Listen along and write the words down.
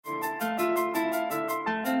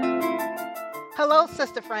Hello,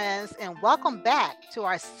 sister friends, and welcome back to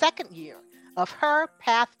our second year of Her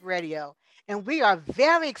Path Radio. And we are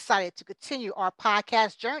very excited to continue our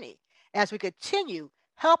podcast journey as we continue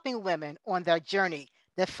helping women on their journey,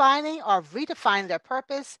 defining or redefining their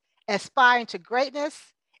purpose, aspiring to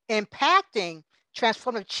greatness, impacting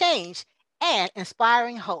transformative change, and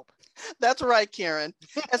inspiring hope. That's right, Karen.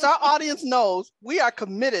 As our audience knows, we are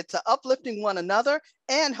committed to uplifting one another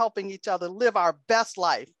and helping each other live our best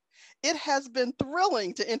life. It has been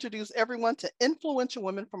thrilling to introduce everyone to influential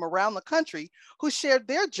women from around the country who shared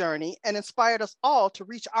their journey and inspired us all to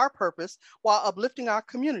reach our purpose while uplifting our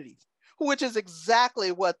communities, which is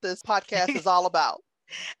exactly what this podcast is all about.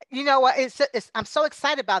 You know what? I'm so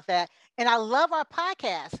excited about that. And I love our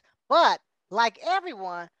podcast. But like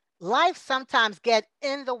everyone, life sometimes get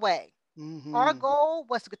in the way. Our Mhm. goal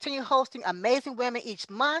was to continue hosting amazing women each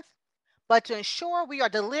month, but to ensure we are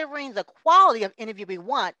delivering the quality of interview we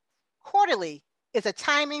want, quarterly is a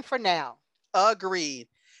timing for now. Agreed.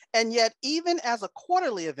 And yet, even as a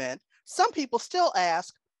quarterly event, some people still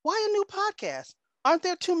ask, why a new podcast? Aren't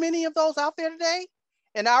there too many of those out there today?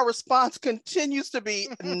 And our response continues to be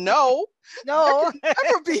no, there No. can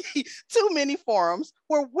never be too many forums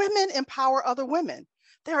where women empower other women.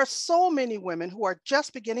 There are so many women who are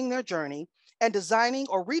just beginning their journey and designing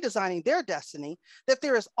or redesigning their destiny that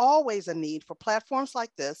there is always a need for platforms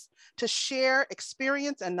like this to share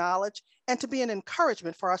experience and knowledge and to be an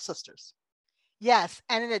encouragement for our sisters. Yes,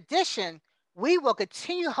 and in addition, we will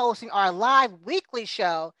continue hosting our live weekly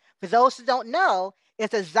show. For those who don't know,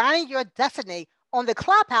 it's Designing Your Destiny on the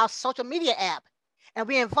Clubhouse social media app. And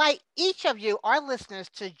we invite each of you, our listeners,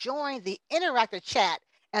 to join the interactive chat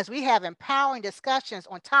as we have empowering discussions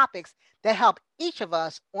on topics that help each of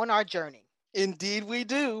us on our journey. Indeed, we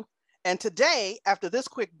do. And today, after this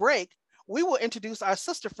quick break, we will introduce our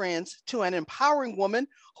sister friends to an empowering woman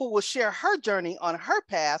who will share her journey on her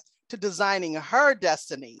path to designing her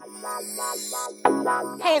destiny.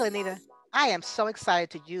 Hey, Lenita, I am so excited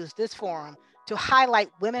to use this forum to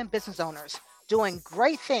highlight women business owners doing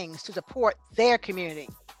great things to support their community.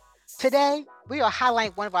 Today, we are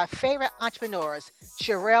highlighting one of our favorite entrepreneurs,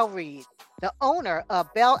 Sherelle Reed, the owner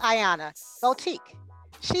of Belle Ayana Boutique.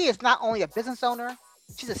 She is not only a business owner,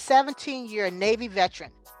 she's a 17-year Navy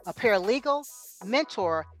veteran, a paralegal,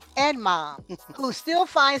 mentor, and mom who still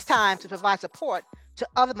finds time to provide support to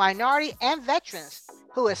other minority and veterans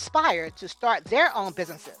who aspire to start their own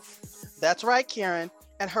businesses. That's right, Karen.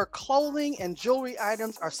 And her clothing and jewelry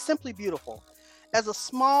items are simply beautiful. As a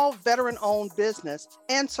small veteran owned business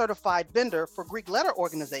and certified vendor for Greek letter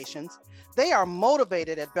organizations, they are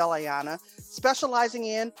motivated at Belayana, specializing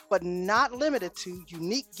in, but not limited to,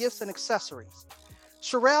 unique gifts and accessories.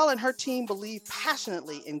 Sherelle and her team believe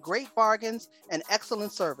passionately in great bargains and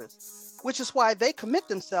excellent service, which is why they commit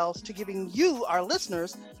themselves to giving you, our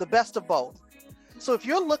listeners, the best of both. So if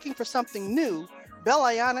you're looking for something new,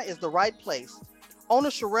 Belayana is the right place. Owner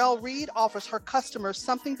Sherelle Reed offers her customers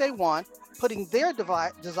something they want, putting their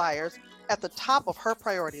desires at the top of her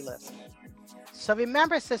priority list. So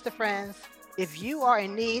remember, sister friends, if you are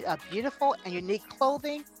in need of beautiful and unique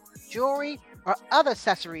clothing, jewelry, or other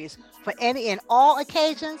accessories for any and all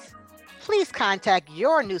occasions, please contact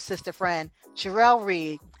your new sister friend, Sherelle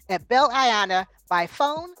Reed, at Belle Ayana by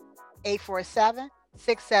phone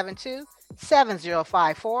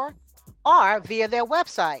 847-672-7054 or via their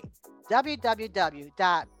website,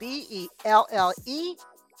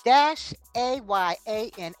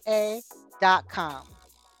 www.belle-ayana.com.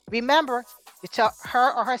 Remember to tell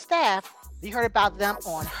her or her staff you heard about them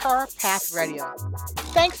on Her Path Radio.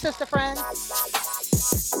 Thanks, sister friends.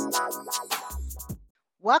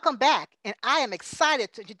 Welcome back, and I am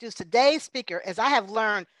excited to introduce today's speaker as I have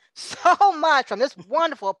learned so much from this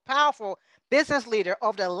wonderful, powerful business leader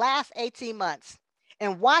over the last 18 months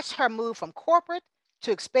and watched her move from corporate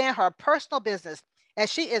to expand her personal business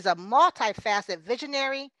as she is a multifaceted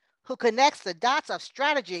visionary who connects the dots of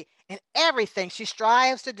strategy in everything she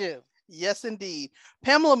strives to do. Yes, indeed.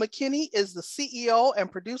 Pamela McKinney is the CEO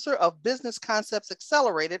and producer of Business Concepts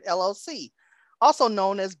Accelerated, LLC, also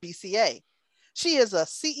known as BCA. She is a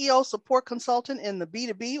CEO support consultant in the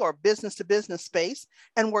B2B or business to business space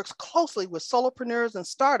and works closely with solopreneurs and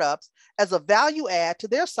startups as a value add to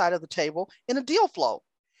their side of the table in a deal flow.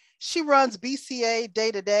 She runs BCA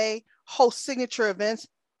day to day, hosts signature events,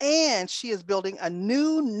 and she is building a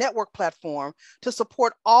new network platform to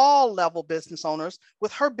support all level business owners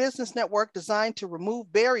with her business network designed to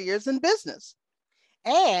remove barriers in business.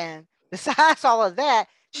 And besides all of that,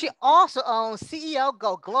 she also owns CEO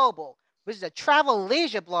Go Global, which is a travel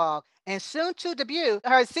leisure blog, and soon to debut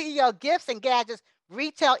her CEO Gifts and Gadgets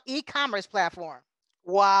retail e-commerce platform.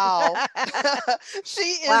 Wow.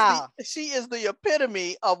 Wow. She is the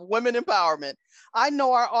epitome of women empowerment. I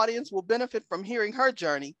know our audience will benefit from hearing her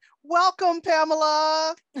journey. Welcome,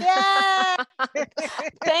 Pamela. Yeah.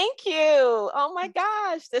 Thank you. Oh my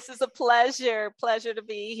gosh, this is a pleasure. Pleasure to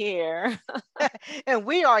be here. And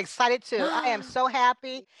we are excited too. I am so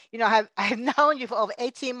happy. I've known you for over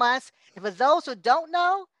 18 months. And for those who don't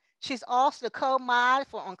know, she's also the co-mod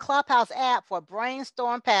for on Clubhouse app for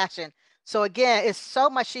Brainstorm Passion. So again, it's so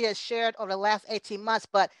much she has shared over the last 18 months,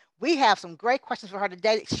 but we have some great questions for her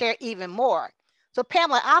today to share even more. So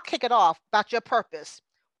Pamela, I'll kick it off about your purpose.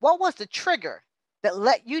 What was the trigger that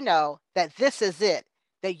let you know that this is it,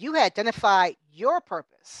 that you had identified your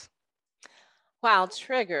purpose? Wow,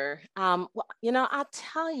 trigger. I'll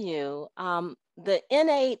tell you, the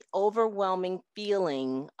innate, overwhelming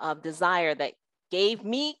feeling of desire that gave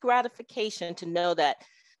me gratification to know that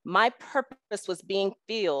my purpose was being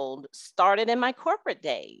filled started in my corporate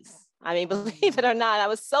days. I mean, believe it or not, I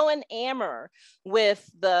was so enamored with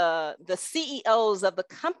the CEOs of the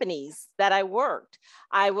companies that I worked.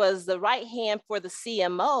 I was the right hand for the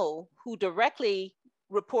CMO who directly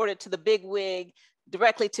reported to the big wig,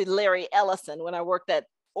 directly to Larry Ellison when I worked at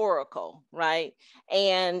Oracle, right?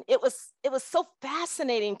 And it was so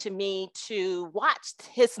fascinating to me to watch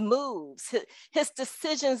his moves, his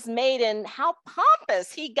decisions made, and how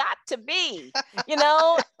pompous he got to be,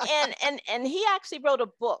 and he actually wrote a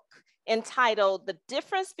book entitled The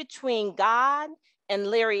Difference Between God and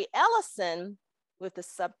Larry Ellison, with the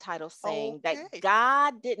subtitle saying that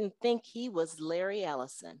God didn't think he was Larry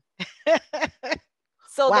Ellison.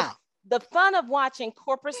 So wow. the fun of watching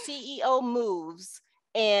corporate CEO moves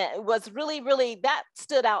and was really, really, that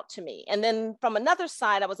stood out to me. And then from another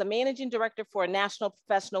side, I was a managing director for a national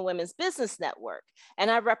professional women's business network.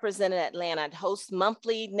 And I represented Atlanta. I'd host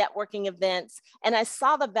monthly networking events. And I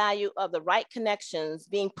saw the value of the right connections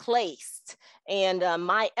being placed and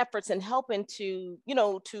my efforts in helping to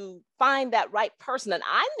find that right person that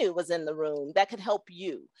I knew was in the room that could help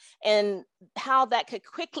you, and how that could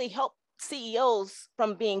quickly help CEOs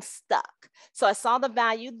from being stuck. So I saw the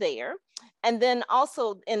value there. And then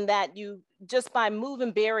also in that, you just by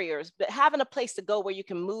moving barriers, but having a place to go where you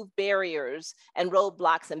can move barriers and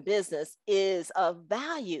roadblocks in business is of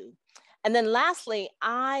value. And then lastly,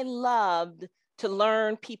 I loved to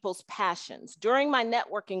learn people's passions. During my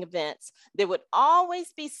networking events, there would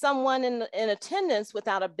always be someone in attendance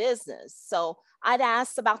without a business. So I'd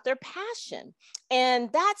ask about their passion.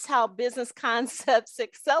 And that's how Business Concepts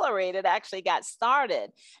Accelerated actually got started.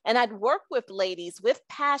 And I'd work with ladies with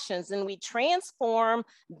passions, and we transform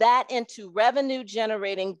that into revenue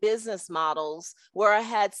generating business models where I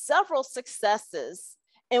had several successes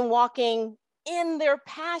in walking in their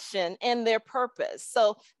passion and their purpose.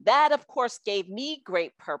 So that, of course, gave me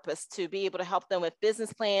great purpose to be able to help them with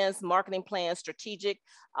business plans, marketing plans, strategic,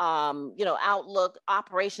 outlook,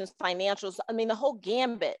 operations, financials. I mean, the whole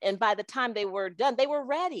gambit. And by the time they were done, they were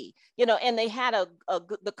ready, and they had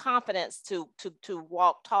the confidence to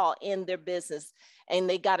walk tall in their business. And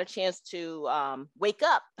they got a chance to wake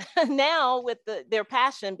up now with their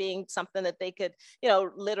passion being something that they could,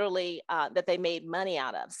 literally that they made money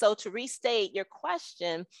out of. So to restate your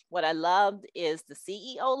question, what I loved is the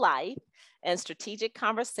CEO life and strategic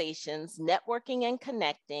conversations, networking and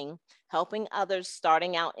connecting, helping others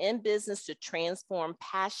starting out in business to transform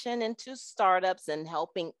passion into startups, and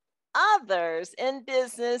helping others in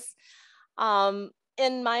business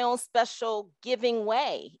in my own special giving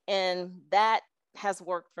way. And that has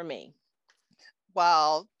worked for me.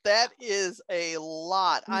 Wow, that is a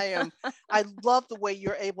lot. I love the way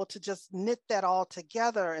you're able to just knit that all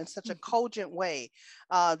together in such a cogent way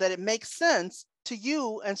that it makes sense to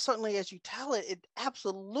you. And certainly as you tell it, it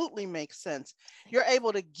absolutely makes sense. You're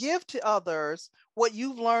able to give to others what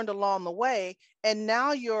you've learned along the way. And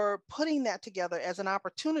now you're putting that together as an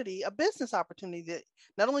opportunity, a business opportunity that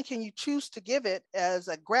not only can you choose to give it as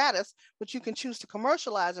a gratis, but you can choose to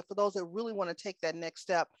commercialize it for those that really want to take that next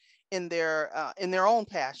step in their own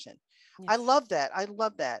passion. Yes. I love that. I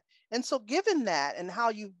love that. And so given that and how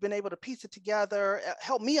you've been able to piece it together,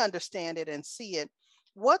 help me understand it and see it,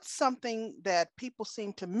 what's something that people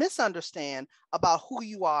seem to misunderstand about who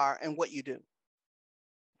you are and what you do?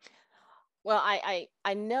 Well,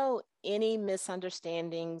 I know any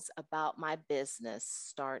misunderstandings about my business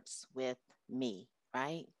starts with me,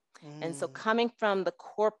 right? And so coming from the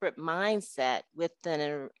corporate mindset with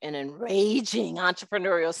an enraging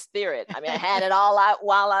entrepreneurial spirit, I mean, I had it all out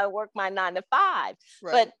while I worked my 9 to 5.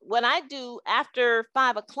 Right. But what I do after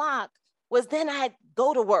 5 o'clock was then I'd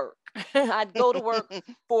go to work. I'd go to work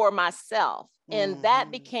for myself. And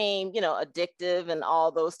that became, addictive and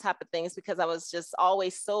all those type of things because I was just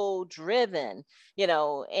always so driven,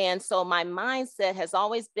 and so my mindset has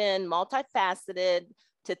always been multifaceted,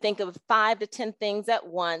 to think of 5 to 10 things at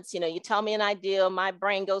once. You tell me an idea, my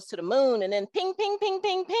brain goes to the moon, and then ping, ping, ping,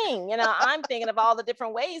 ping, ping. I'm thinking of all the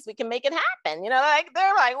different ways we can make it happen. Like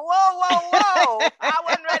they're like, whoa, whoa, whoa. I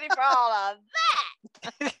wasn't ready for all of that.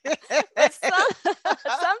 But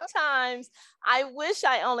sometimes I wish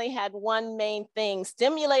I only had one main thing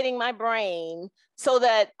stimulating my brain so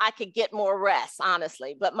that I could get more rest,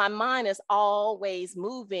 honestly. But my mind is always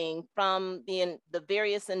moving from the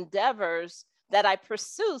various endeavors that I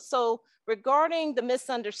pursue. So regarding the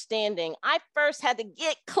misunderstanding, I first had to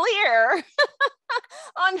get clear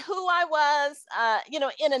on who I was,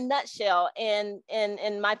 in a nutshell, and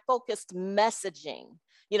my focused messaging,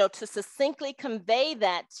 to succinctly convey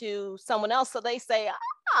that to someone else. So they say,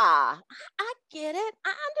 I get it.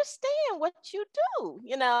 I understand what you do,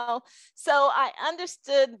 So I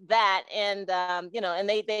understood that, and, and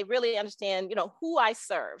they really understand, who I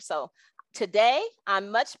serve. So today, I'm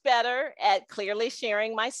much better at clearly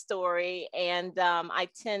sharing my story, and I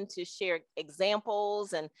tend to share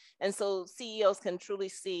examples, and so CEOs can truly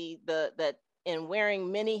see that in wearing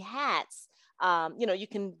many hats, you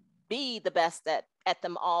can be the best at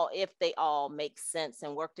them all if they all make sense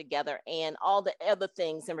and work together, and all the other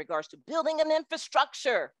things in regards to building an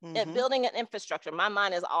infrastructure. And building an infrastructure. My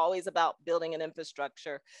mind is always about building an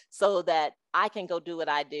infrastructure so that I can go do what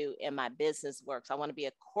I do and my business works. I want to be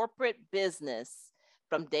a corporate business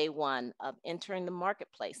from day one of entering the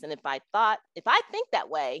marketplace. And if I think that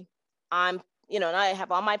way, I'm and I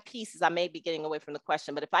have all my pieces. I may be getting away from the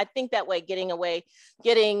question, but if I think that way, getting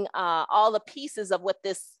all the pieces of what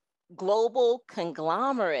this global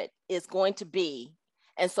conglomerate is going to be.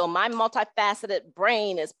 And so my multifaceted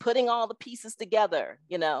brain is putting all the pieces together,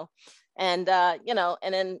 and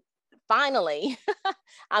then finally,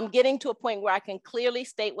 I'm getting to a point where I can clearly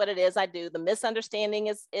state what it is I do. The misunderstanding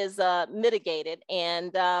is mitigated,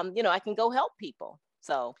 and, I can go help people.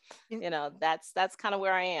 So, that's kind of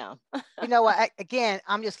where I am. Again,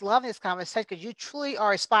 I'm just loving this conversation because you truly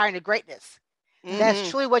are aspiring to greatness. That's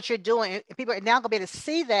truly what you're doing. People are now going to be able to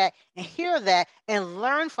see that and hear that and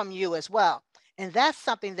learn from you as well. And that's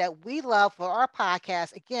something that we love for our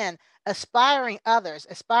podcast. Again, aspiring others,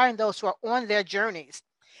 aspiring those who are on their journeys.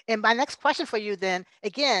 And my next question for you then,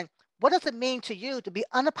 again, what does it mean to you to be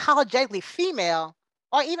unapologetically female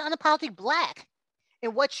or even unapologetically Black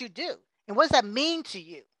in what you do? And what does that mean to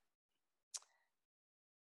you?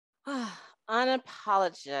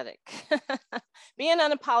 Unapologetic. Being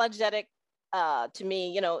unapologetic, to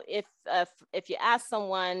me, if you ask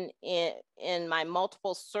someone in my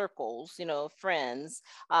multiple circles, friends,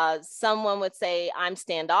 someone would say I'm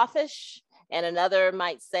standoffish, and another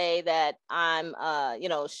might say that I'm,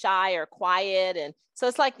 shy or quiet. And so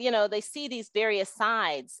it's like, they see these various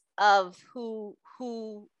sides of who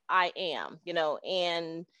I am,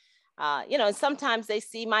 and and sometimes they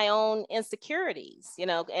see my own insecurities,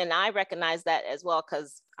 and I recognize that as well,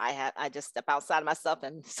 because I just step outside of myself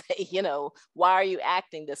and say, why are you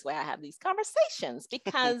acting this way? I have these conversations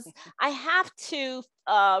because I have to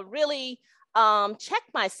really check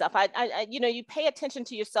myself. I you pay attention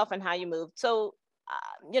to yourself and how you move. So,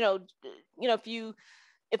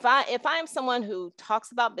 if I am someone who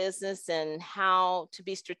talks about business and how to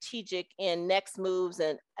be strategic in next moves,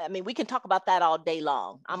 and I mean, we can talk about that all day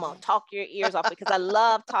long. I'm going to talk your ears off because I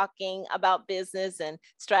love talking about business and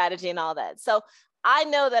strategy and all that. So I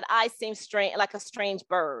know that I seem strange, like a strange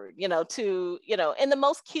bird, in the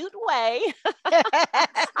most cute way.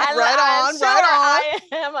 I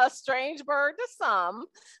am a strange bird to some,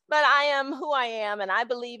 but I am who I am, and I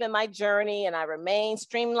believe in my journey, and I remain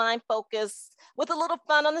streamlined, focused, with a little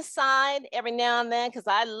fun on the side every now and then, because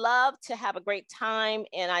I love to have a great time,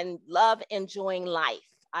 and I love enjoying life.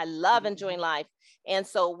 I love enjoying life. And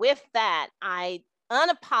so with that, I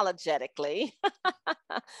unapologetically,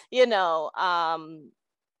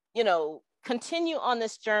 continue on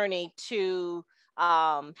this journey to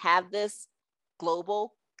have this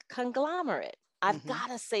global conglomerate. I've got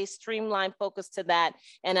to say streamline focus to that.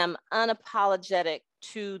 And I'm unapologetic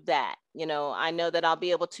to that. I know that I'll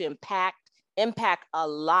be able to impact a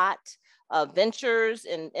lot of ventures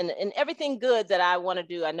and everything good that I want to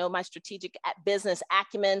do. I know my strategic business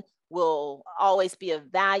acumen will always be of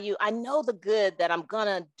value. I know the good that I'm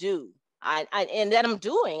gonna do. And that I'm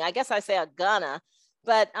doing. I guess I say I'm gonna,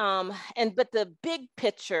 but the big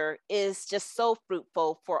picture is just so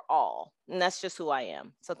fruitful for all. And that's just who I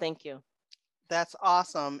am. So thank you. That's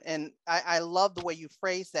awesome. And I love the way you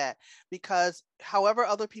phrase that, because however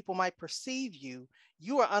other people might perceive you,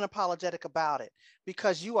 you are unapologetic about it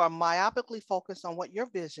because you are myopically focused on what your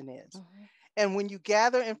vision is. Mhm. And when you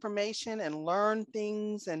gather information and learn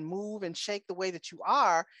things and move and shake the way that you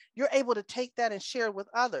are, you're able to take that and share it with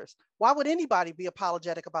others. Why would anybody be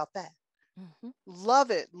apologetic about that? Mhm.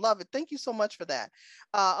 Love it. Love it. Thank you so much for that.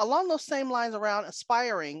 Along those same lines around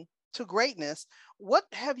aspiring to greatness, what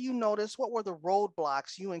have you noticed? What were the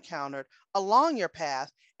roadblocks you encountered along your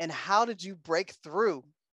path and how did you break through?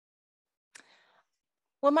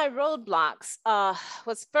 Well, my roadblocks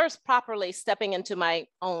was first properly stepping into my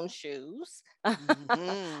own shoes.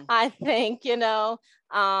 Hmm. I think,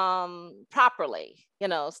 properly,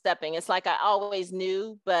 stepping. It's like I always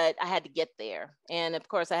knew, but I had to get there. And of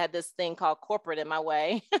course, I had this thing called corporate in my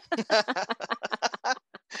way.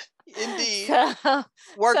 Indeed. so,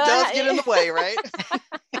 Work does get in the I, way, right?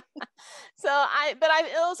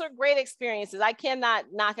 those are great experiences. I cannot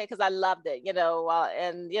knock it because I loved it,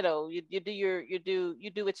 and you do you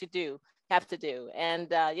do what you do have to do, and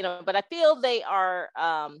but I feel they are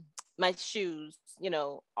my shoes,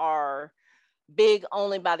 are big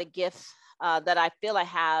only by the gift that I feel I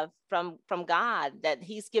have from God that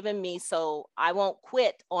He's given me, so I won't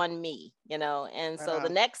quit on me, and Right so the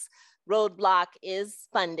on. next roadblock is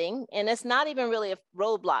funding, and it's not even really a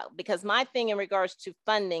roadblock because my thing in regards to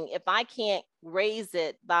funding, if I can't raise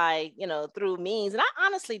it by through means, and I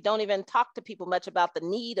honestly don't even talk to people much about the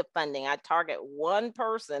need of funding. I target one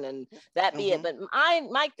person and that be it, Hmm. but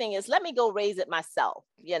my thing is let me go raise it myself,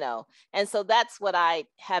 and so that's what I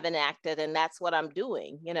have enacted, and that's what I'm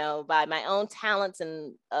doing, by my own talents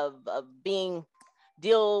and of being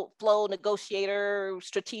deal flow negotiator,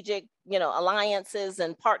 strategic, alliances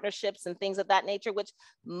and partnerships and things of that nature, which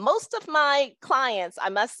most of my clients, I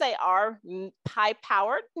must say, are high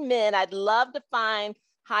powered men. I'd love to find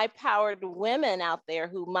high powered women out there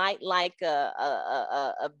who might like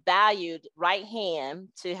a valued right hand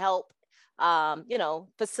to help,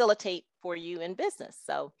 facilitate for you in business.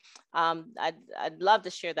 So I'd love to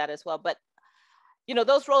share that as well. But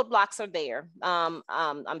those roadblocks are there.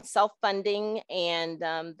 I'm self-funding, and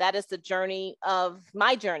that is the journey of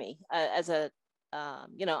my journey as a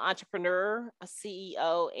entrepreneur, a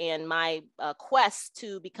CEO, and my quest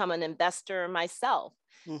to become an investor myself.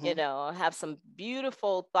 Hmm. I have some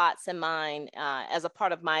beautiful thoughts in mind as a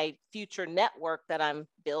part of my future network that I'm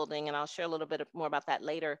building, and I'll share a little bit more about that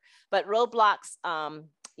later. But roadblocks,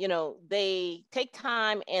 they take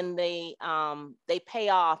time and they pay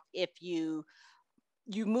off if you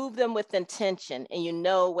move them with intention, and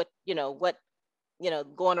what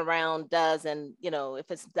going around does, and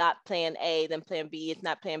if it's not plan A, then plan B. If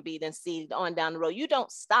not plan B, then C. On down the road, you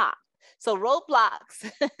don't stop. So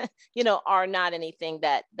roadblocks are not anything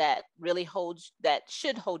that really holds, that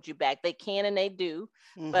should hold you back. They can and they do,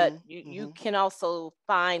 but Hmm. you Hmm. can also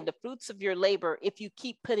find the fruits of your labor if you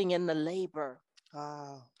keep putting in the labor.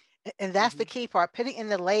 Ah. And that's the Hmm. key part, putting in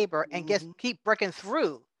the labor and just Hmm. keep breaking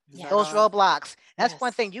through Right those Yes. on. roadblocks. That's one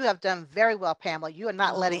Yes. thing you have done very well, Pamela. You are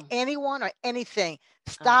not letting Mm. anyone or anything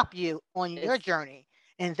Uh, stop you on your it's journey.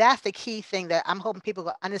 And that's the key thing that I'm hoping people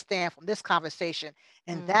will understand from this conversation.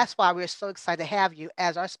 And mm, that's why we're so excited to have you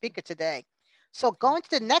as our speaker today. So, thank going to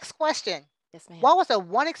the you. next question, Yes, ma'am. what was the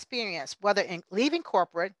one experience, whether in leaving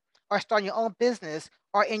corporate or starting your own business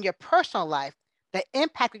or in your personal life, that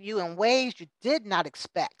impacted you in ways you did not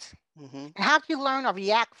expect? Hmm. And how did you learn or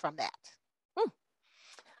react from that? Hmm.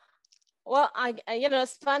 Well,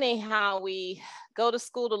 it's funny how we go to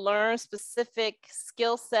school to learn specific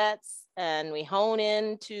skill sets, and we hone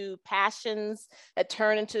into passions that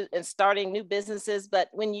turn into and starting new businesses. But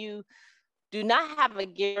when you do not have a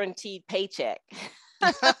guaranteed paycheck,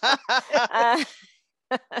 uh,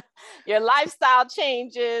 your lifestyle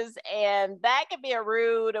changes, and that could be a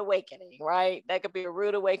rude awakening, right? That could be a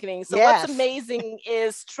rude awakening. So what's Yes. amazing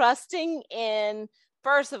is trusting in,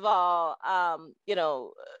 first of all,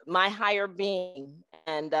 my higher being,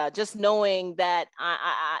 and just knowing that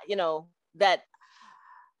that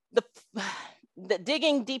the the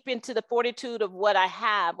digging deep into the fortitude of what I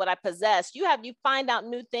have, what I possess, you find out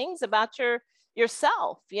new things about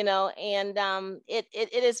yourself, and it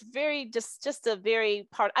is very just a very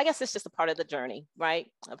part. I guess it's just a part of the journey,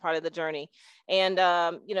 right? A part of the journey, and I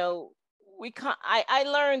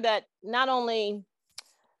learned that not only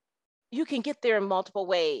you can get there in multiple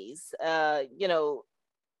ways.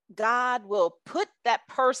 God will put that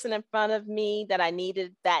person in front of me that I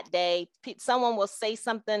needed that day. Someone will say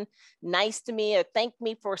something nice to me or thank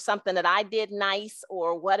me for something that I did nice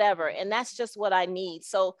or whatever. And that's just what I need.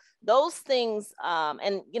 So those things,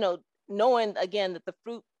 and, knowing again that the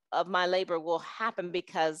fruit of my labor will happen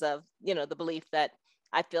because of, the belief that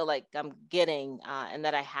I feel like I'm getting and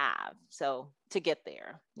that I have. So to get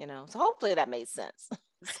there, so hopefully that made sense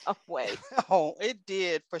some way. Oh, it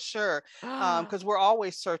did for sure. Because we're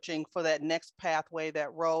always searching for that next pathway,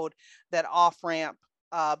 that road, that off ramp,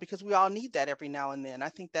 because we all need that every now and then. I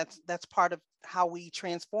think that's part of how we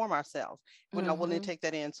transform ourselves. We're not willing to take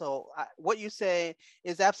that in. So what you say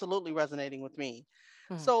is absolutely resonating with me.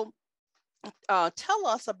 So tell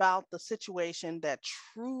us about the situation that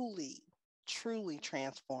truly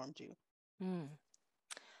transformed you. Mm.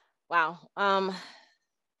 Wow. My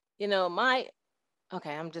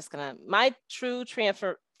true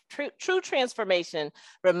transformation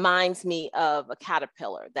reminds me of a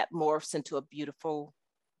caterpillar that morphs into a beautiful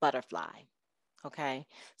butterfly. Okay.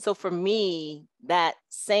 So for me, that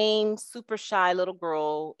same super shy little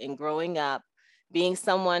girl in growing up, being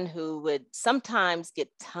someone who would sometimes get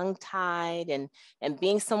tongue-tied and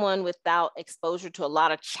being someone without exposure to a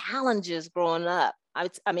lot of challenges growing up.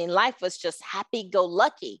 I mean, life was just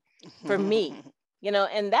happy-go-lucky for me,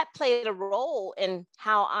 and that played a role in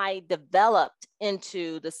how I developed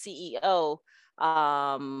into the CEO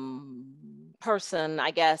person,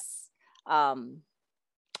 I guess, that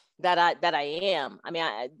I am. I mean,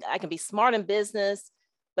 I can be smart in business,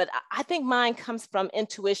 but I think mine comes from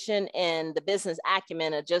intuition and the business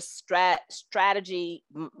acumen of just strategy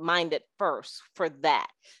minded first for that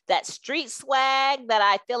street swag that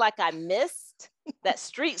I feel like I missed. That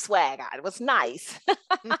street swag, it was nice.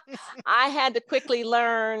 I had to quickly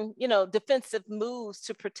learn, defensive moves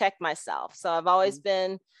to protect myself. So I've always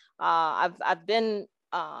been, I've been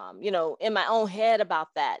in my own head about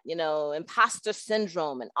that, imposter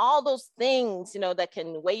syndrome and all those things, that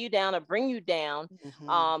can weigh you down or bring you down,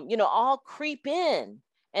 all creep in.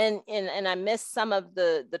 And I missed some of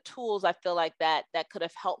the tools I feel like that could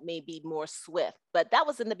have helped me be more swift, but that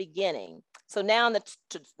was in the beginning. So now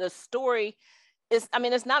the story is,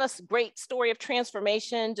 it's not a great story of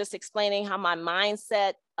transformation, just explaining how my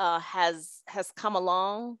mindset has come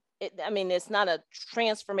along. It's not a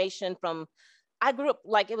transformation from, I grew up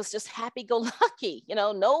like it was just happy-go-lucky,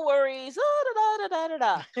 no worries,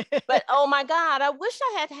 but oh my God, I wish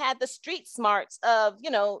I had the street smarts of,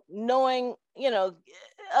 knowing,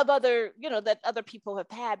 of other, that other people have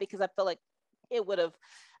had, because I feel like it would have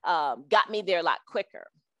got me there a lot quicker.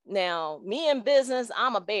 Now, me in business,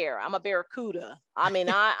 I'm a bear. I'm a barracuda.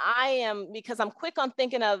 I am, because I'm quick on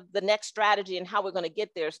thinking of the next strategy and how we're going to get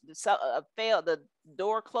there. So, the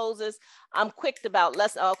door closes. I'm quick about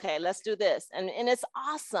let's do this, and it's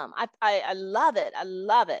awesome. I love it. I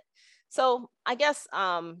love it. So I guess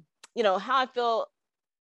how I feel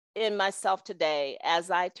in myself today as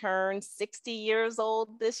I turn 60 years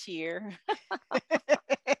old this year,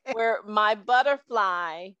 where my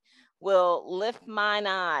butterfly will lift mine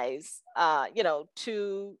eyes,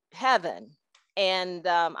 to heaven. And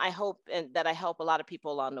I hope that I help a lot of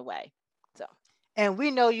people along the way. So. And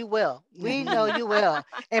we know you will. We know you will.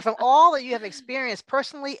 And from all that you have experienced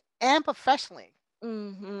personally and professionally,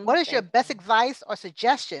 what is your best advice or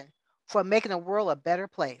suggestion for making the world a better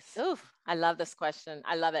place? Oof, I love this question.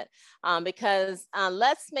 I love it. Because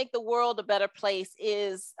let's make the world a better place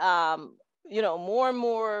is, more and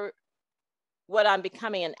more what I'm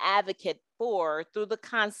becoming an advocate for through the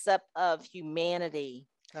concept of humanity.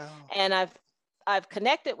 Oh. And I've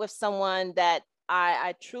connected with someone that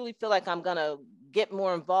I truly feel like I'm going to get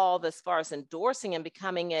more involved as far as endorsing and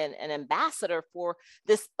becoming an ambassador for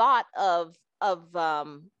this thought of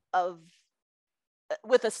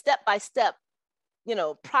with a step-by-step,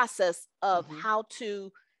 process of how to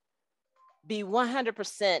be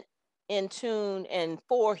 100% in tune and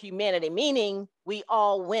for humanity, meaning we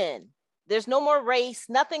all win. There's no more race,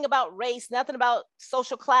 nothing about race, nothing about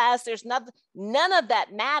social class. There's none of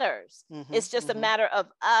that matters. It's just a matter of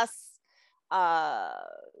us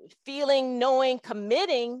feeling, knowing,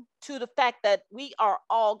 committing to the fact that we are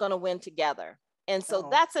all going to win together. And so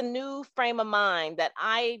that's a new frame of mind that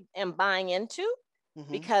I am buying into,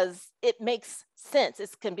 because it makes sense. It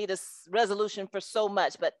can be this resolution for so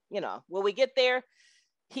much, but will we get there?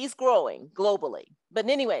 He's growing globally. But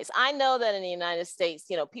anyways, I know that in the United States,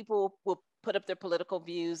 people will put up their political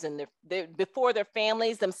views and they're before their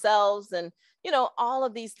families themselves and, all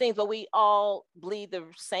of these things, but we all bleed the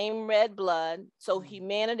same red blood. So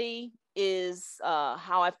humanity is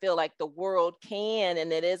how I feel like the world can,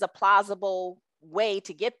 and it is a plausible way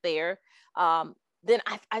to get there. Then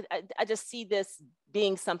I just see this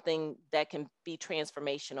being something that can be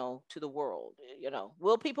transformational to the world.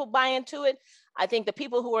 Will people buy into it? I think the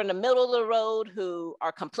people who are in the middle of the road, who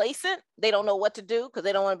are complacent, they don't know what to do because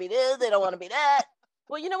they don't want to be this, they don't want to be that.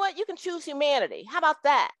 Well, you know what? You can choose humanity. How about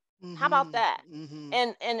that? How about Mm-hmm. that?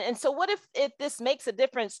 Mm-hmm. And so what if this makes a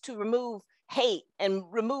difference to remove hate and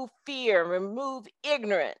remove fear, remove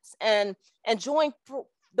ignorance, and join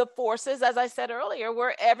the forces, as I said earlier,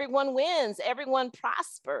 where everyone wins, everyone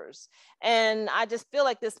prospers. And I just feel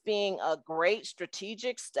like this being a great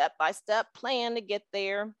strategic step-by-step plan to get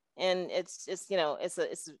there. And it's you know it's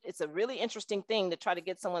a really interesting thing to try to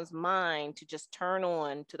get someone's mind to just turn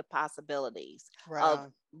on to the possibilities Right of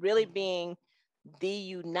on. really being the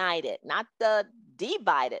united, not the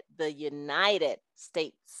divided, the United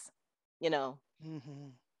States, you know, Mm-hmm.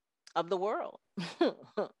 of the world.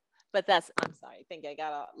 But I'm sorry, I think I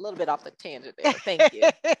got a little bit off the tangent there. Thank you.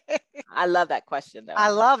 I love that question I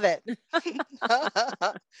though. love it.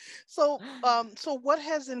 So what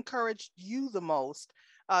has encouraged you the most?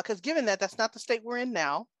 Because given that that's not the state we're in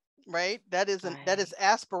now, right? That is Right.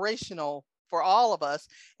 aspirational for all of us,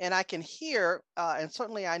 and I can hear, and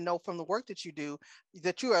certainly I know from the work that you do,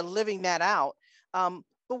 that you are living that out.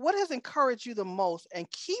 But what has encouraged you the most and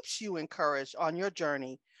keeps you encouraged on your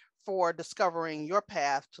journey for discovering your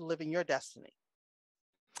path to living your destiny?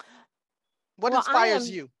 What Well, I inspires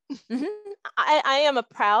am you? mhm, I am a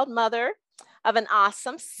proud mother of an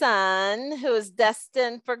awesome son who is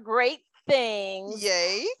destined for great things,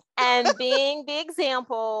 Yay! and being the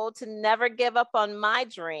example to never give up on my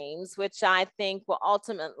dreams, which I think will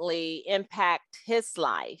ultimately impact his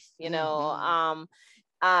life, Mm-hmm.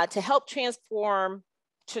 to help transform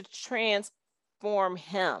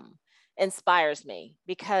him inspires me,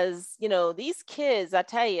 because these kids, I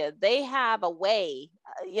tell you, they have a way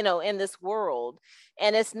in this world,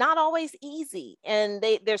 and it's not always easy, and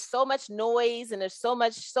there's so much noise, and there's so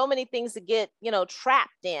many things to get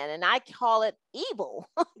trapped in, and I call it evil.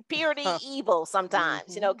 Purity evil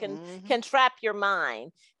sometimes Mm-hmm. can Mm-hmm. can trap your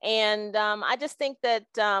mind. And I just think that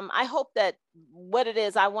I hope that what it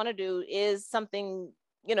is I want to do is something,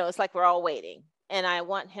 it's like we're all waiting. And I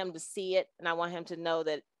want him to see it, and I want him to know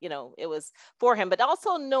that, it was for him, but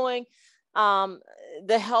also knowing um,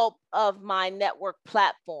 the help of my network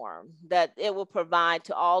platform that it will provide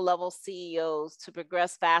to all level CEOs to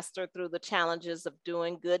progress faster through the challenges of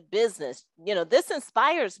doing good business. This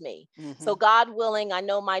inspires me. Mm-hmm. So, God willing, I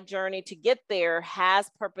know my journey to get there has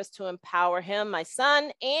purpose to empower him, my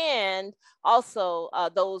son, and also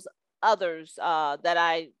those others that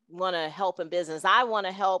I want to help in business. I want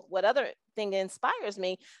to help. What other thing that inspires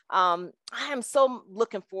me? I am so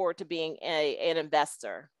looking forward to being an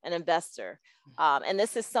investor. And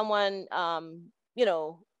this is someone,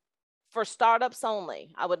 for startups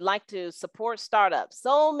only. I would like to support startups.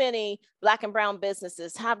 So many Black and brown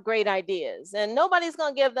businesses have great ideas, and nobody's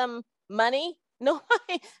going to give them money.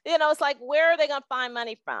 Nobody, it's like, where are they going to find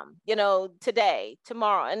money from, today,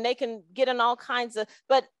 tomorrow? And they can get in all kinds of,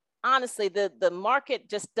 but honestly, the market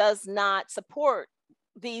just does not support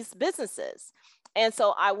these businesses. And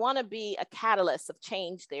so I want to be a catalyst of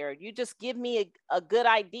change there. You just give me a good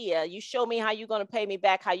idea. You show me how you're going to pay me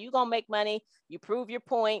back, how you're going to make money. You prove your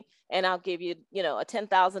point, and I'll give you, a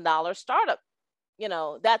 $10,000 startup.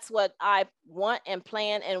 That's what I want and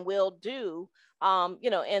plan and will do,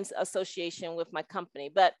 in association with my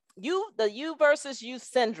company. But the you versus you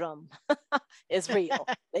syndrome is real.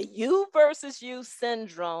 The you versus you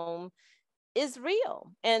syndrome is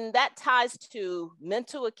real. And that ties to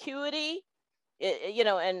mental acuity,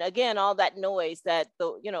 and again, all that noise that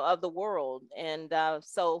of the world. And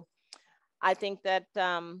so I think that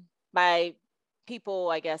by people,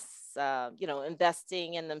 I guess,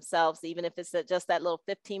 investing in themselves, even if it's just that little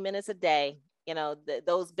 15 minutes a day,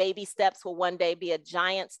 those baby steps will one day be a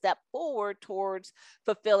giant step forward towards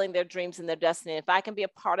fulfilling their dreams and their destiny. If I can be a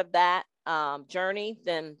part of that journey,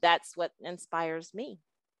 then that's what inspires me.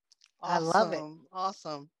 I love it. Awesome.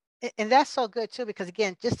 Awesome. And that's so good too, because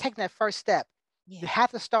again, just taking that first step, Yeah. you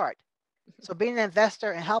have to start. So being an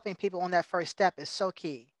investor and helping people on that first step is so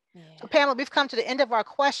key. Yeah. So Pamela, we've come to the end of our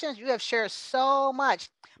questions. You have shared so much,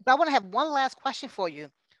 but I want to have one last question for you.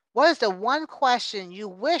 What is the one question you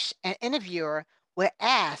wish an interviewer would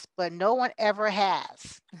ask, but no one ever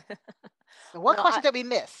has? So what Well, question did we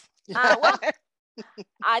miss? well,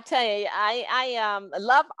 I tell you, I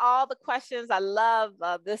love all the questions. I love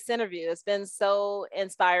this interview. It's been so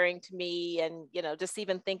inspiring to me, and just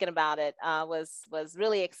even thinking about it was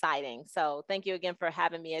really exciting. So thank you again for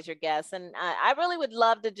having me as your guest. And I really would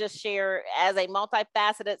love to just share, as a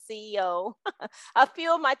multifaceted CEO, a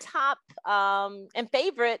few of my top and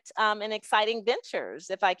favorite and exciting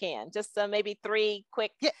ventures, if I can. Just maybe three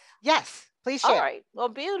quick. Yes, please All share. right. Well,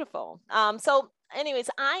 beautiful. So anyways,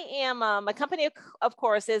 I am, my company, of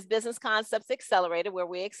course, is Business Concepts Accelerated, where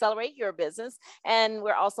we accelerate your business. And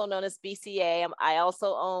we're also known as BCA. I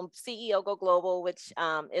also own CEO Go Global, which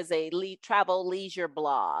is a travel leisure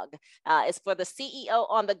blog. It's for the CEO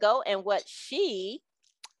on the go and what she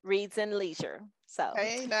reads in leisure. So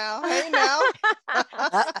hey now, hey now.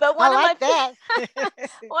 But I like that.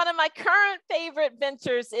 one of my current favorite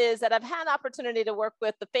ventures is that I've had an opportunity to work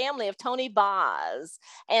with the family of Toni Boz.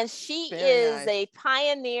 And she Very is nice. a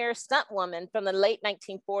pioneer stunt woman from the late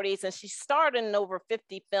 1940s. And she starred in over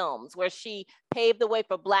 50 films where she paved the way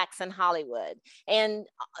for Blacks in Hollywood. And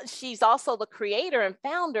she's also the creator and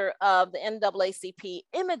founder of the NAACP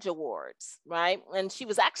Image Awards, right? And she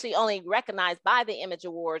was actually only recognized by the Image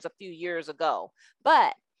Awards a few years ago.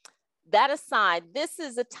 But that aside, this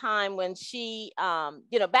is a time when she,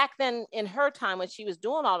 back then in her time when she was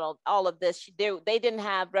doing all of this, they didn't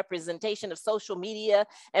have representation of social media,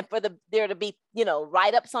 and for there to be,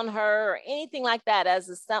 write-ups on her or anything like that as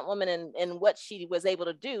a stunt woman and what she was able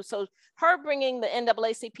to do. So her bringing the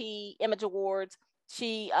NAACP Image Awards,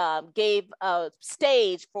 she gave a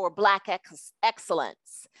stage for Black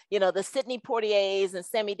excellence. The Sidney Poitiers and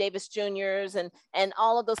Sammy Davis Jr.'s and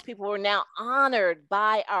all of those people were now honored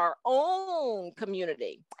by our own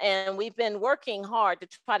community. And we've been working hard to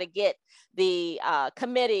try to get the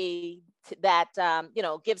committee that,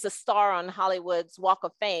 gives a star on Hollywood's Walk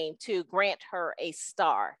of Fame to grant her a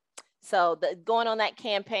star. So going on that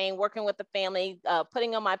campaign, working with the family,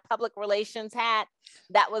 putting on my public relations hat,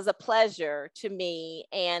 that was a pleasure to me.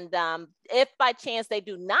 And if by chance they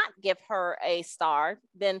do not give her a star,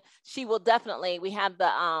 then she will definitely, we have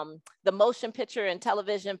the Motion Picture and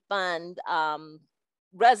Television Fund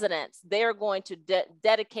residents, they're going to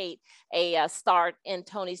dedicate a star in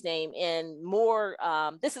Toni's name in more,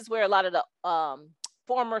 this is where a lot of the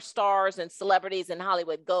former stars and celebrities in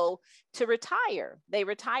Hollywood go to retire. They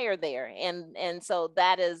retire there. And so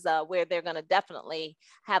that is where they're going to definitely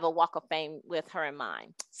have a Walk of Fame with her in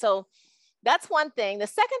mind. So that's one thing. The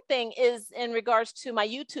second thing is in regards to my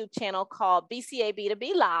YouTube channel called BCA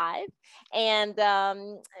B2B Live. And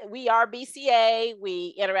we are BCA,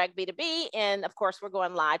 we interact B2B, and of course we're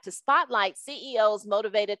going live to spotlight CEOs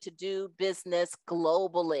motivated to do business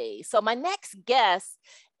globally. So my next guest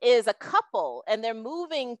is a couple, and they're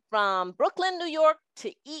moving from Brooklyn, New York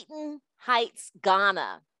to Eaton Heights,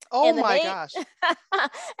 Ghana. Oh my gosh.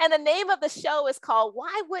 And the name of the show is called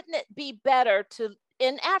Why Wouldn't It Be Better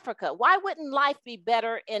in Africa? Why wouldn't life be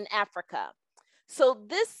better in Africa? So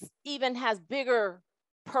this even has bigger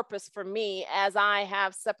purpose for me, as I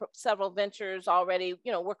have several ventures already,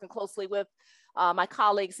 working closely with my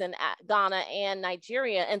colleagues in Ghana and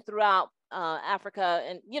Nigeria and throughout Africa,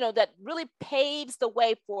 and that really paves the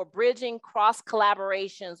way for bridging cross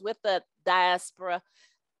collaborations with the diaspora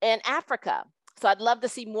in Africa. So I'd love to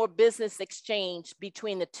see more business exchange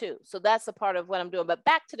between the two. So that's a part of what I'm doing. But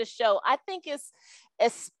back to the show, I think it's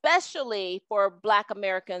especially for Black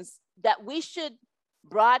Americans that we should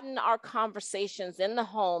broaden our conversations in the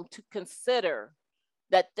home to consider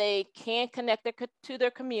that they can connect to their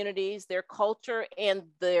communities, their culture, and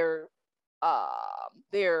the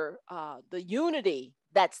unity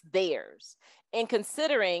that's theirs, in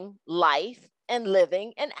considering life and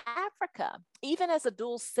living in Africa. Even as a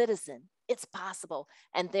dual citizen, it's possible,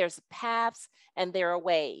 and there's paths and there are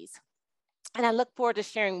ways. And I look forward to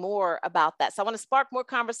sharing more about that. So I want to spark more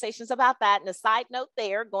conversations about that. And a side note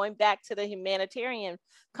there, going back to the humanitarian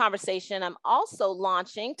conversation, I'm also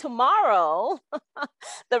launching tomorrow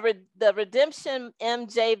the Redemption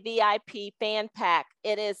MJ VIP fan pack.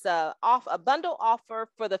 It is a bundle offer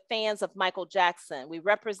for the fans of Michael Jackson. We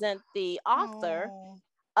represent the author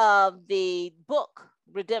of the book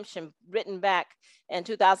Redemption, written back in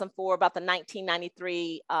 2004 about the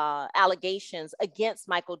 1993 allegations against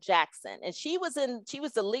Michael Jackson. And she was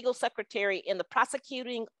the legal secretary in the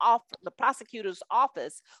prosecutor's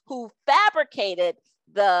office who fabricated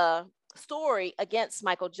the story against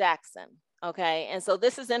Michael Jackson. Okay. And so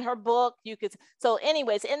this is in her book. So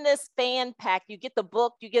anyways, in this fan pack, you get the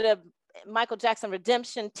book, you get a Michael Jackson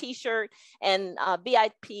Redemption t-shirt and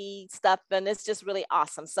VIP stuff, and it's just really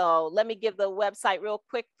awesome. So let me give the website real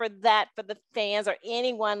quick for that, for the fans or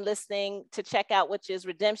anyone listening to check out, which is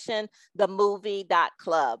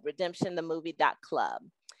redemptionthemovie.club, redemptionthemovie.club.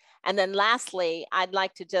 And then lastly, I'd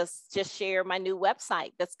like to just share my new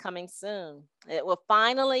website that's coming soon. It will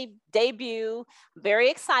finally debut. I'm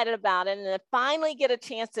very excited about it. And then finally get a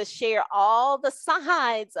chance to share all the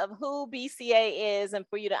sides of who BCA is, and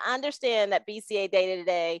for you to understand that BCA day to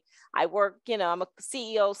day, I work, I'm a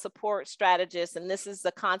CEO support strategist, and this is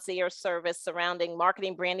the concierge service surrounding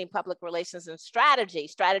marketing, branding, public relations, and strategy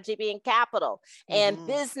being capital, and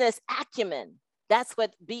business acumen. That's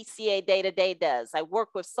what BCA day to day does. I work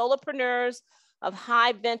with solopreneurs of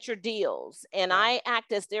high venture deals, and I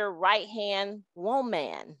act as their right-hand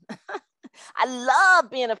woman. I love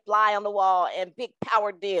being a fly on the wall and big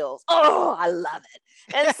power deals. Oh, I love it.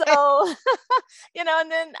 And so, and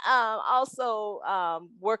then also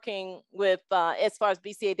working with, as far as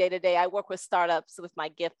BCA day to day, I work with startups with my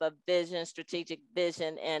gift of vision, strategic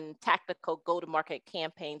vision, and tactical go-to-market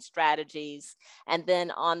campaign strategies. And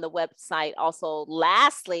then on the website, also,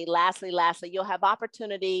 lastly, you'll have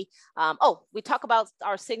opportunity. We talk about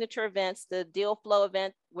our signature events, the Deal Flow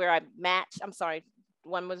event where I match, I'm sorry,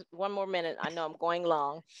 one more minute. I know I'm going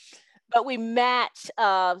long, but we match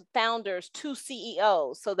founders to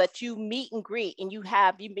CEOs so that you meet and greet, and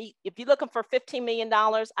if you're looking for $15 million,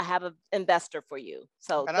 I have an investor for you.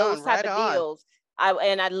 So those type of deals.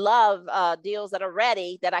 I love deals that are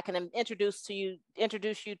ready that I can introduce you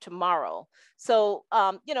tomorrow. So,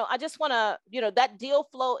 I just want to, that Deal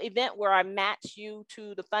Flow event where I match you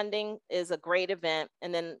to the funding is a great event.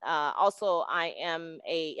 And then also I am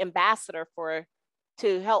a ambassador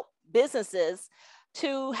to help businesses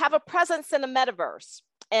to have a presence in the metaverse.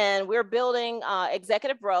 And we're building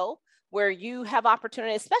Executive Row, where you have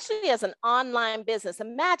opportunity, especially as an online business.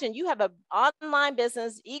 Imagine you have an online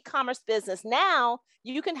business, e-commerce business. Now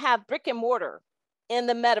you can have brick and mortar in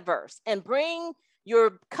the metaverse and bring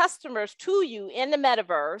your customers to you in the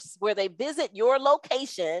metaverse, where they visit your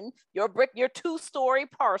location, your 2-story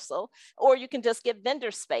parcel, or you can just get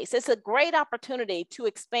vendor space. It's a great opportunity to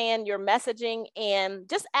expand your messaging and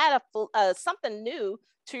just add something new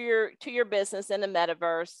to your business in the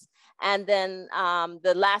metaverse. And then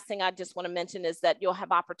the last thing I just want to mention is that you'll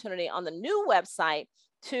have opportunity on the new website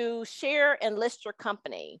to share and list your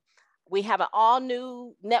company. We have an all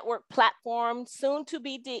new network platform soon to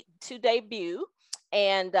debut.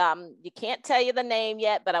 And you can't tell you the name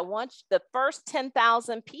yet, but I want the first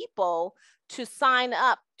 10,000 people to sign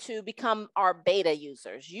up to become our beta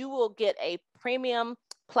users. You will get a premium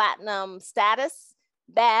platinum status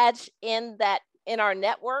badge in our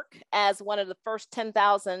network as one of the first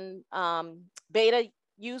 10,000 beta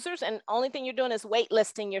users. And only thing you're doing is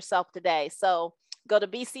waitlisting yourself today. So go to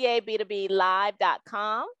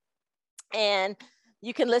bcab2blive.com and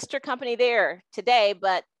you can list your company there today,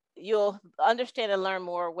 but you'll understand and learn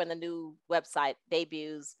more when the new website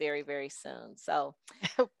debuts very, very soon. So,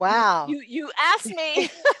 wow. You asked me.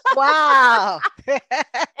 Wow.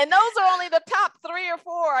 And those are only the top 3 or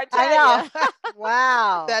 4, I tell you.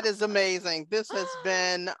 Wow. That is amazing. This has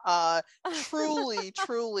been truly,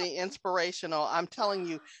 truly inspirational. I'm telling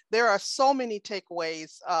you, there are so many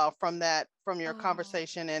takeaways from your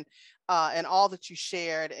conversation and all that you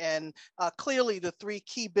shared, and clearly the 3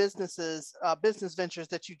 key business ventures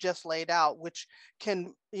that you just laid out, which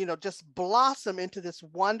can, just blossom into this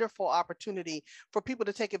wonderful opportunity for people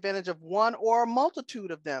to take advantage of one or a multitude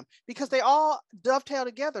of them, because they all dovetail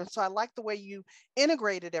together. So I like the way you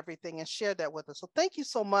integrated everything and shared that with us. So thank you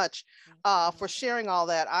so much for sharing all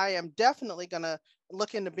that. I am definitely going to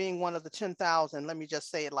look into being one of the 10,000. Let me just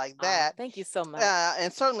say it like that. Thank you so much.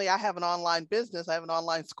 And certainly I have an online business. I have an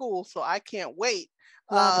online school, so I can't wait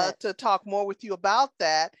to talk more with you about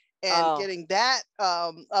that and getting that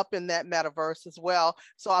up in that metaverse as well.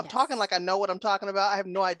 So I'm talking like I know what I'm talking about. I have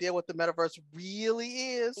no idea what the metaverse really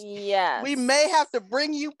is. Yes. We may have to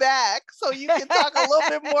bring you back so you can talk a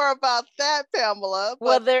little bit more about that, Pamela.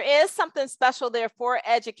 Well, there is something special there for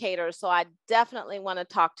educators. So I definitely want to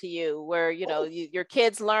talk to you where, your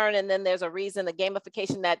kids learn, and then there's a reason, the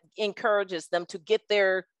gamification that encourages them to get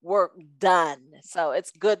their work done. So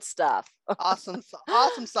it's good stuff. Awesome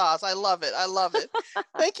sauce. I love it.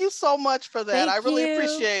 Thank you so much for that. I really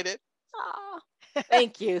appreciate it.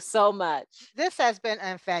 Thank you so much. This has been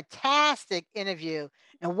a fantastic interview.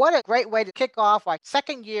 And what a great way to kick off our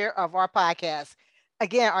second year of our podcast.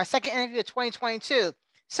 Again, our second interview of 2022.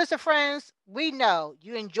 Sister friends, we know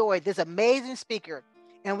you enjoyed this amazing speaker,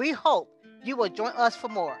 and we hope you will join us for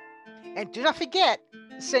more. And do not forget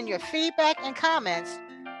to send your feedback and comments.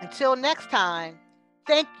 Until next time,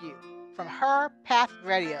 thank you from Her Path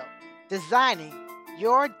Radio, designing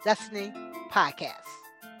your destiny podcast.